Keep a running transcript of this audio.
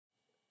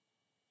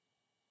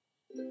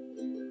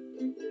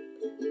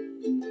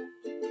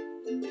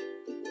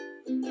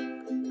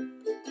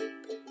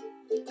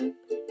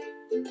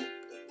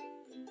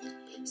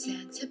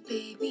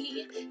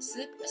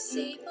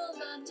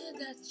under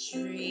that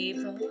tree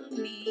for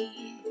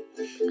me.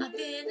 I've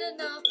been an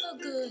awful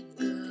good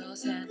girl,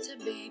 Santa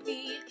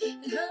baby,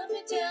 and hurry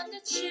me down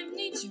the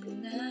chimney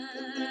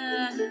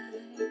tonight.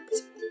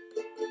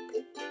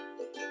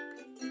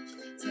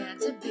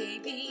 Santa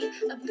baby,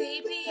 a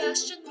baby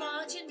Aston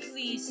Martin,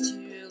 please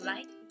too,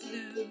 light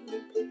blue.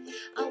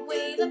 I'll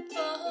wait up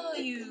for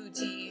you,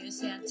 dear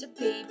Santa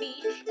baby,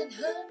 and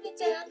hurry me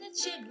down the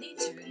chimney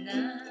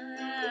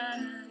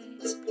tonight.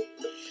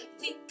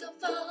 Think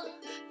of all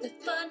the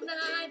fun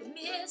I've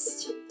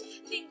missed.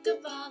 Think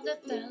of all the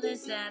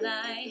fellas that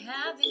I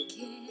haven't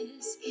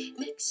kissed.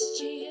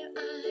 Next year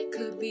I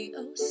could be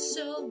oh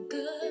so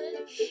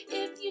good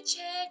if you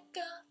check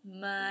off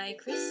my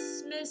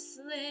Christmas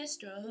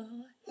list.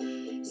 Oh,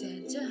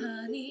 Santa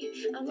honey,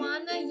 I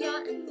want a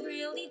yacht, and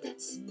really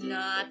that's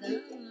not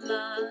a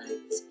lot.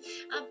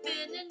 I've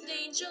been an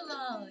angel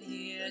all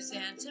year,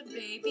 Santa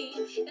baby,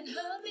 and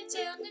hurry me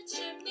down the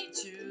chimney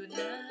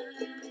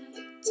tonight.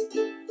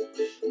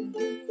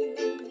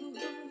 Ooh,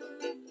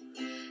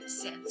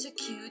 Santa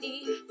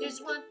cutie,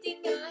 there's one thing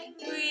I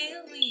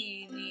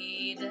really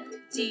need, a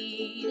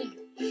deed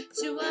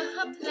to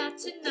a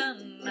platinum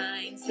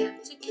mine,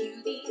 Santa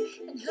cutie,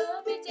 and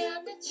hurry me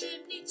down the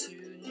chimney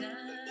tonight.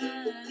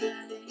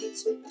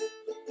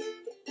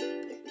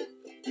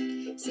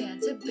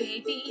 Santa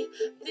baby,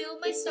 fill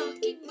my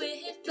stocking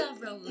with a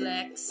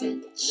Rolex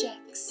and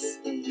checks,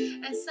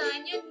 and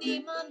sign your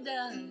name on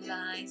the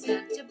line,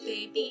 Santa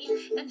baby,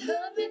 and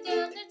hurry me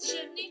down the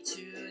chimney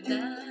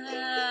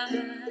tonight.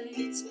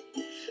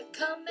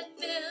 Come and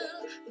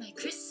fill my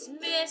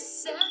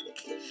Christmas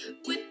sack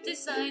with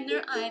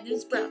designer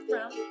items brought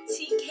from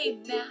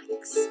TK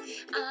Maxx.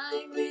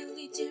 I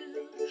really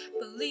do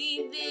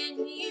believe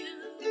in you.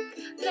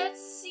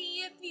 Let's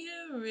see if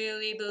you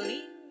really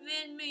believe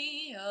in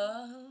me.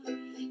 Oh,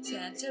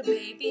 Santa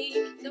baby,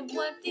 the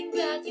one thing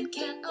that you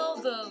can't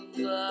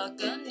overlook,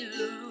 a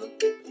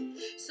nuke,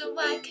 so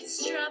I can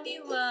strum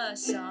you a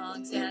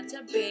song,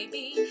 Santa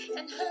baby,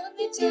 and hurry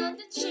me down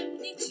the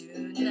chimney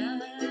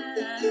tonight.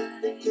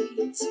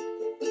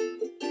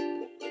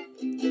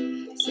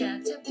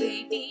 Santa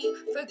baby,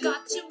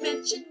 forgot to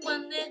mention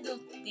one little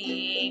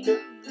thing, a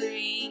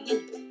ring.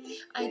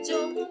 I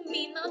don't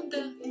mean on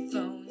the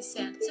phone,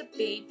 Santa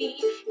baby,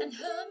 and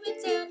hurry me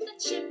down the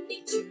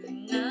chimney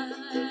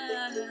tonight.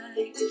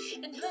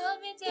 And hurry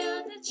me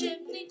down the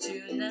chimney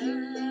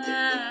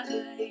tonight.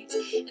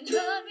 And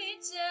hurry